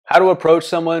How to approach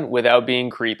someone without being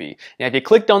creepy. Now, if you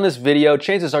clicked on this video,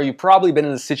 chances are you've probably been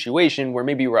in a situation where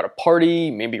maybe you were at a party,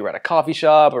 maybe you were at a coffee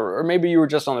shop, or maybe you were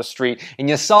just on the street and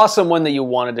you saw someone that you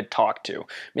wanted to talk to.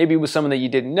 Maybe it was someone that you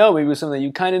didn't know, maybe it was someone that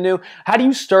you kind of knew. How do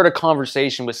you start a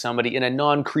conversation with somebody in a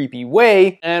non-creepy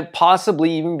way and possibly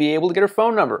even be able to get her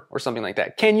phone number or something like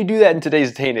that? Can you do that in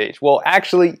today's day and age? Well,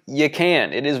 actually, you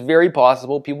can. It is very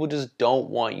possible. People just don't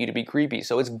want you to be creepy.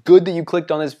 So it's good that you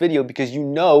clicked on this video because you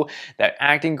know that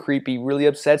acting creepy really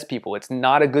upsets people. It's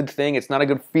not a good thing. It's not a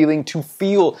good feeling to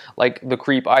feel like the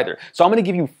creep either. So I'm going to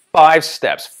give you 5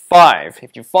 steps. 5.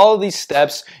 If you follow these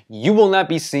steps, you will not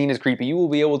be seen as creepy. You will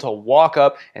be able to walk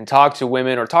up and talk to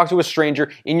women or talk to a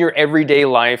stranger in your everyday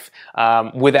life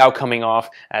without coming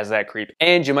off as that creep.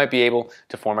 And you might be able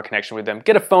to form a connection with them.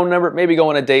 Get a phone number, maybe go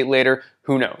on a date later.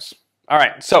 Who knows? All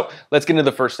right, so let's get into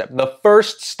the first step. The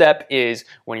first step is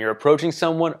when you're approaching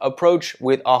someone, approach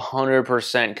with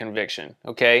 100% conviction,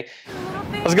 okay?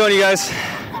 How's it going, you guys?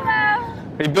 Hello.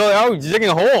 Hey, Billy, oh, you're digging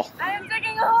a hole. I am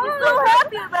digging a hole. I'm so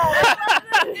happy about it.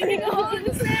 I'm digging a hole in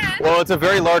the sand. Well, it's a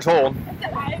very large hole.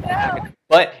 I know.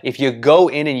 But if you go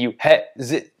in and you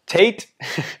hesitate,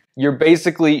 you're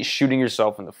basically shooting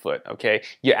yourself in the foot, okay?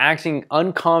 You're acting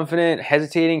unconfident,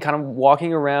 hesitating, kind of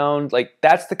walking around. Like,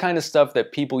 that's the kind of stuff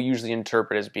that people usually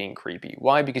interpret as being creepy.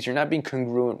 Why? Because you're not being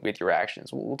congruent with your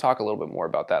actions. We'll talk a little bit more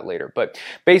about that later. But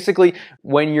basically,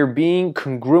 when you're being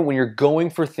congruent, when you're going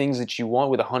for things that you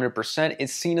want with 100%,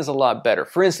 it's seen as a lot better.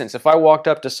 For instance, if I walked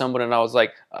up to someone and I was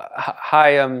like,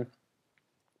 hi,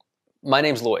 my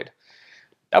name's Lloyd.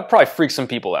 That would probably freak some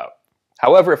people out.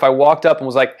 However, if I walked up and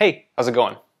was like, hey, how's it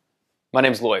going? My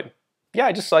name's Lloyd. Yeah,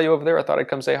 I just saw you over there. I thought I'd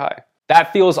come say hi.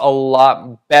 That feels a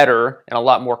lot better and a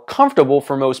lot more comfortable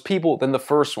for most people than the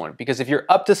first one. Because if you're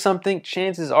up to something,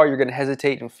 chances are you're going to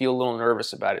hesitate and feel a little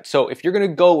nervous about it. So if you're going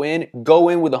to go in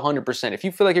with 100%. If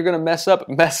you feel like you're going to mess up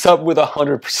with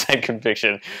 100%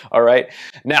 conviction. All right?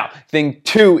 Now, thing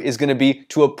 2 is going to be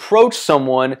to approach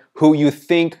someone who you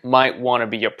think might want to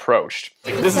be approached.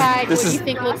 This is you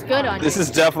think looks good on you. This is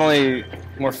definitely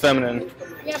more feminine.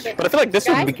 Yeah, But I feel like this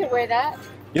guys would be... could wear that.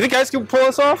 You think guys could pull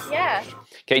this off? Yeah.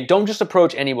 Okay, don't just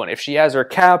approach anyone. If she has her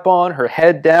cap on, her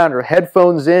head down, her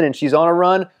headphones in, and she's on a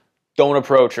run, don't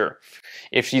approach her.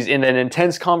 If she's in an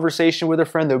intense conversation with a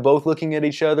friend, they're both looking at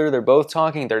each other, they're both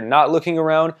talking, they're not looking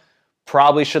around,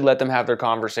 probably should let them have their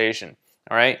conversation.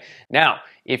 All right? Now,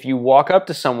 if you walk up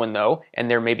to someone, though,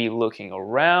 and they're maybe looking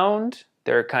around,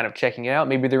 they're kind of checking it out,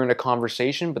 maybe they're in a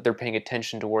conversation, but they're paying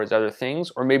attention towards other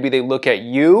things, or maybe they look at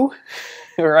you,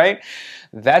 all right?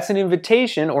 That's an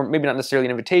invitation, or maybe not necessarily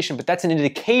an invitation, but that's an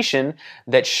indication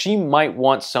that she might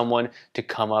want someone to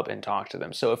come up and talk to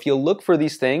them. So if you look for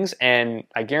these things, and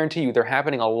I guarantee you they're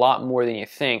happening a lot more than you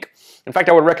think. In fact,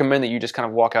 I would recommend that you just kind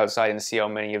of walk outside and see how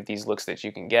many of these looks that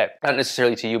you can get. Not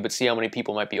necessarily to you, but see how many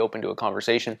people might be open to a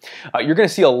conversation. You're going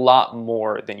to see a lot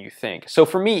more than you think. So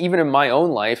for me, even in my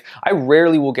own life, I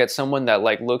rarely will get someone that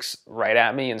like looks right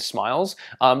at me and smiles,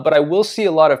 but I will see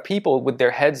a lot of people with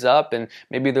their heads up and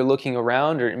maybe they're looking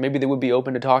around, or maybe they would be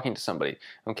open to talking to somebody,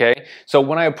 okay? So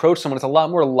when I approach someone, it's a lot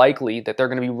more likely that they're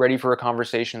going to be ready for a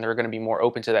conversation, they're going to be more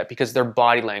open to that because their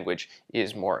body language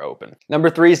is more open. Number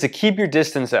 3 is to keep your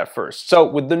distance at first. So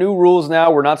with the new rules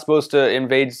now, we're not supposed to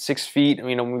invade 6 feet,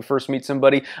 you know, when we first meet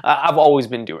somebody. I've always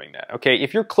been doing that, okay?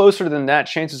 If you're closer than that,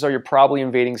 chances are you're probably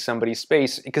invading somebody's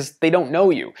space because they don't know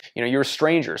you. You know, you're a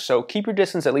stranger, so keep your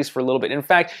distance at least for a little bit. In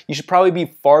fact, you should probably be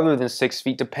farther than 6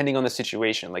 feet depending on the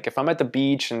situation. Like if I'm at the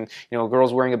beach and, you know, a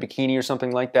girl's wearing a bikini or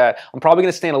something like that, I'm probably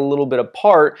going to stand a little bit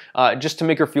apart just to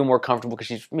make her feel more comfortable because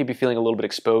she's maybe feeling a little bit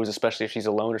exposed, especially if she's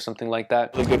alone or something like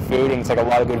that. Really good food, and it's like a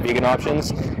lot of good vegan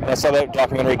options. And I saw that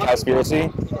documentary, Cowspiracy,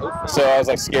 so I was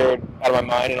like scared out of my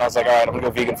mind, and I was like, all right, I'm gonna go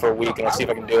vegan for a week and I'll see if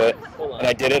I can do it. And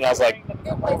I did it, and I was like,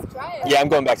 yeah, I'm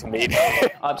going back to meat.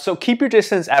 So keep your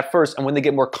distance at first, and when they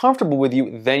get more comfortable with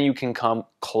you, then you can come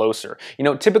closer. You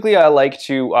know, typically I like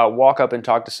to walk up and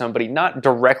talk to somebody, not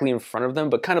directly in front of them,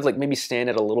 but kind of like maybe stand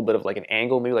at a little bit of like an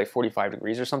angle, maybe like 45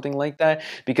 degrees or something like that,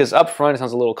 because up front it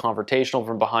sounds a little confrontational,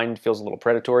 from behind feels a little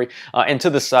predatory, and to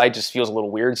the side just feels a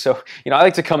little weird. So, you know, I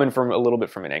like to come in from a little bit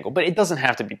from an angle, but it doesn't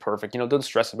have to be perfect. You know, don't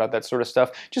stress about that sort of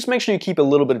stuff. Just make sure you keep a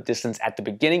little bit of distance at the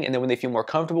beginning, and then when they feel more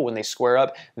comfortable, when they square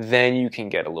up, then you can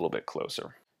get a little bit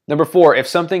closer. Number 4, if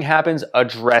something happens,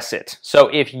 address it. So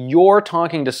if you're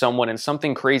talking to someone and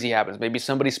something crazy happens, maybe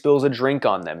somebody spills a drink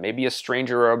on them, maybe a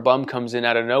stranger or a bum comes in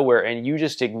out of nowhere and you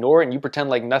just ignore it and you pretend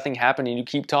like nothing happened and you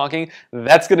keep talking,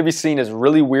 that's going to be seen as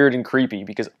really weird and creepy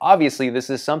because obviously this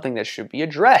is something that should be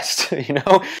addressed, you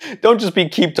know? Don't just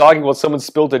keep talking while someone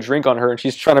spilled a drink on her and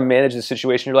she's trying to manage the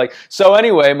situation. You're like, so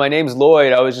anyway, my name's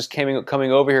Lloyd. I was just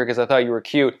coming over here because I thought you were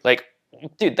cute. Like,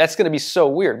 dude, that's gonna be so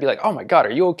weird. Be like, oh my God,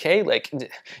 are you okay? Like, do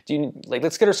you like?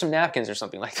 Let's get her some napkins or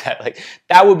something like that. Like,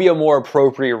 that would be a more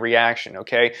appropriate reaction.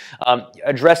 Okay,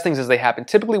 address things as they happen.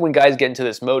 Typically, when guys get into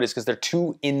this mode, is because they're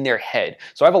too in their head.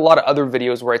 So I have a lot of other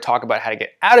videos where I talk about how to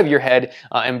get out of your head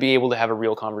and be able to have a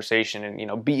real conversation and, you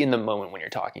know, be in the moment when you're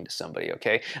talking to somebody.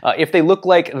 Okay, if they look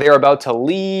like they're about to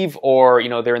leave, or, you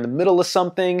know, they're in the middle of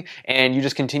something and you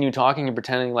just continue talking and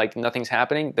pretending like nothing's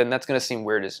happening, then that's gonna seem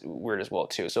weird as well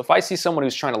too. So if I see someone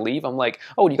who's trying to leave, I'm like,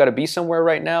 oh, you got to be somewhere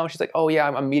right now? She's like, oh yeah,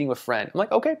 I'm meeting with a friend. I'm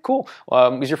like, okay, cool.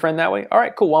 Is your friend that way? All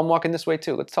right, cool. Well, I'm walking this way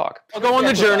too. Let's talk. I'll go on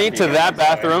the journey to that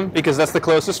bathroom because that's the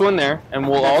closest one there, and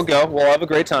we'll all go. We'll all have a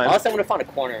great time. Unless I'm gonna find a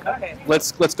corner. Okay.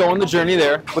 Let's go on the journey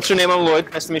there. What's your name? I'm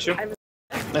Lloyd. Nice to meet you.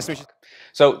 Nice to meet you.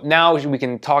 So now we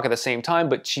can talk at the same time,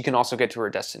 but she can also get to her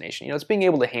destination. You know, it's being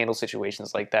able to handle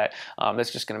situations like that.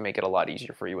 That's just going to make it a lot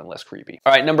easier for you and less creepy.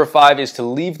 All right, number 5 is to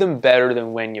leave them better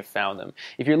than when you found them.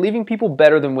 If you're leaving people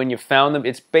better than when you found them,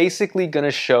 it's basically going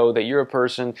to show that you're a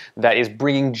person that is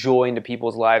bringing joy into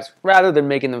people's lives rather than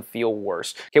making them feel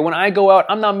worse. Okay, when I go out,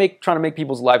 I'm not trying to make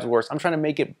people's lives worse. I'm trying to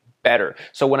make it better.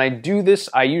 So when I do this,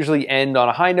 I usually end on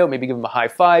a high note, maybe give them a high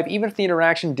five. Even if the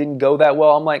interaction didn't go that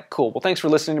well, I'm like, cool, well, thanks for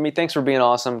listening to me. Thanks for being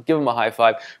awesome. Give them a high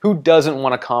five. Who doesn't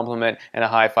want a compliment and a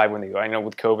high five when they go? I know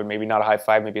with COVID, maybe not a high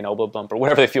five, maybe an elbow bump or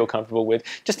whatever they feel comfortable with.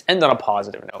 Just end on a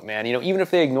positive note, man. You know, even if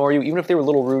they ignore you, even if they were a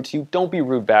little rude to you, don't be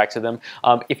rude back to them.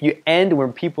 If you end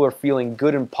when people are feeling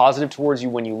good and positive towards you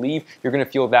when you leave, you're going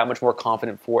to feel that much more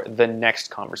confident for the next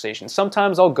conversation.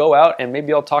 Sometimes I'll go out and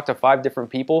maybe I'll talk to 5 different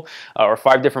people or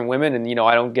 5 different women, and, you know,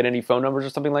 I don't get any phone numbers or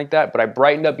something like that, but I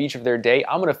brightened up each of their day.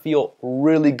 I'm going to feel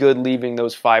really good leaving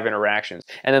those 5 interactions.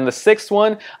 And then the 6th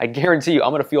one, I guarantee you,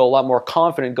 I'm going to feel a lot more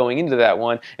confident going into that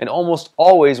one. And almost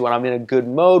always when I'm in a good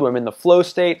mode, when I'm in the flow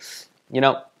state, you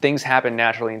know, things happen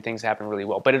naturally and things happen really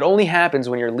well. But it only happens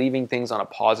when you're leaving things on a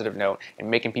positive note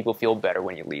and making people feel better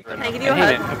when you leave them. Can I give you a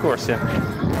hug? Of course, yeah.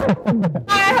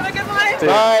 Bye, have a good one.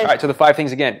 Bye. All right, so the 5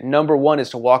 things again. Number 1 is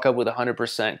to walk up with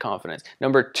 100% confidence.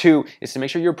 Number 2 is to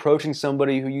make sure you're approaching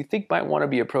somebody who you think might want to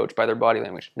be approached by their body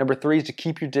language. Number 3 is to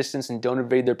keep your distance and don't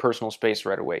invade their personal space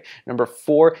right away. Number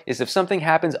 4 is if something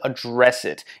happens, address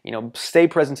it. You know, stay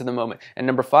present in the moment. And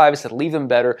number 5 is to leave them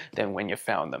better than when you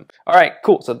found them. All right,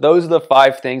 cool. So those are the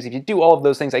 5 things. If you do all of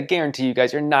those things, I guarantee you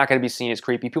guys, you're not going to be seen as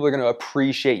creepy. People are going to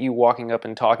appreciate you walking up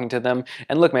and talking to them.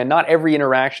 And look, man, not every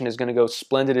interaction is going to go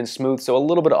splendid and smooth, so a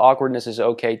little bit of awkwardness is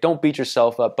okay. Don't beat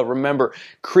yourself up, but remember,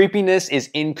 creepiness is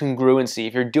incongruency.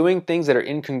 If you're doing things that are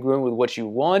incongruent with what you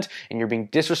want and you're being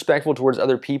disrespectful towards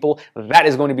other people, that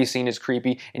is going to be seen as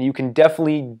creepy, and you can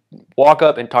definitely walk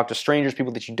up and talk to strangers,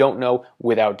 people that you don't know,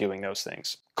 without doing those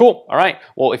things. Cool. All right.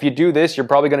 Well, if you do this, you're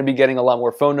probably going to be getting a lot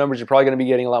more phone numbers. You're probably going to be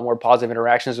getting a lot more positive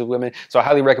interactions with women. So I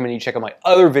highly recommend you check out my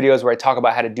other videos where I talk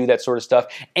about how to do that sort of stuff,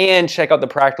 and check out the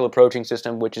practical approaching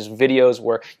system, which is videos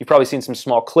where you've probably seen some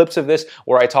small clips of this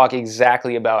where I talk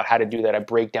exactly about how to do that. I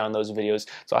break down those videos.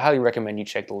 So I highly recommend you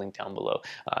check the link down below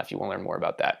if you want to learn more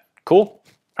about that. Cool.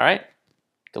 All right.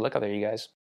 Good luck out there, you guys.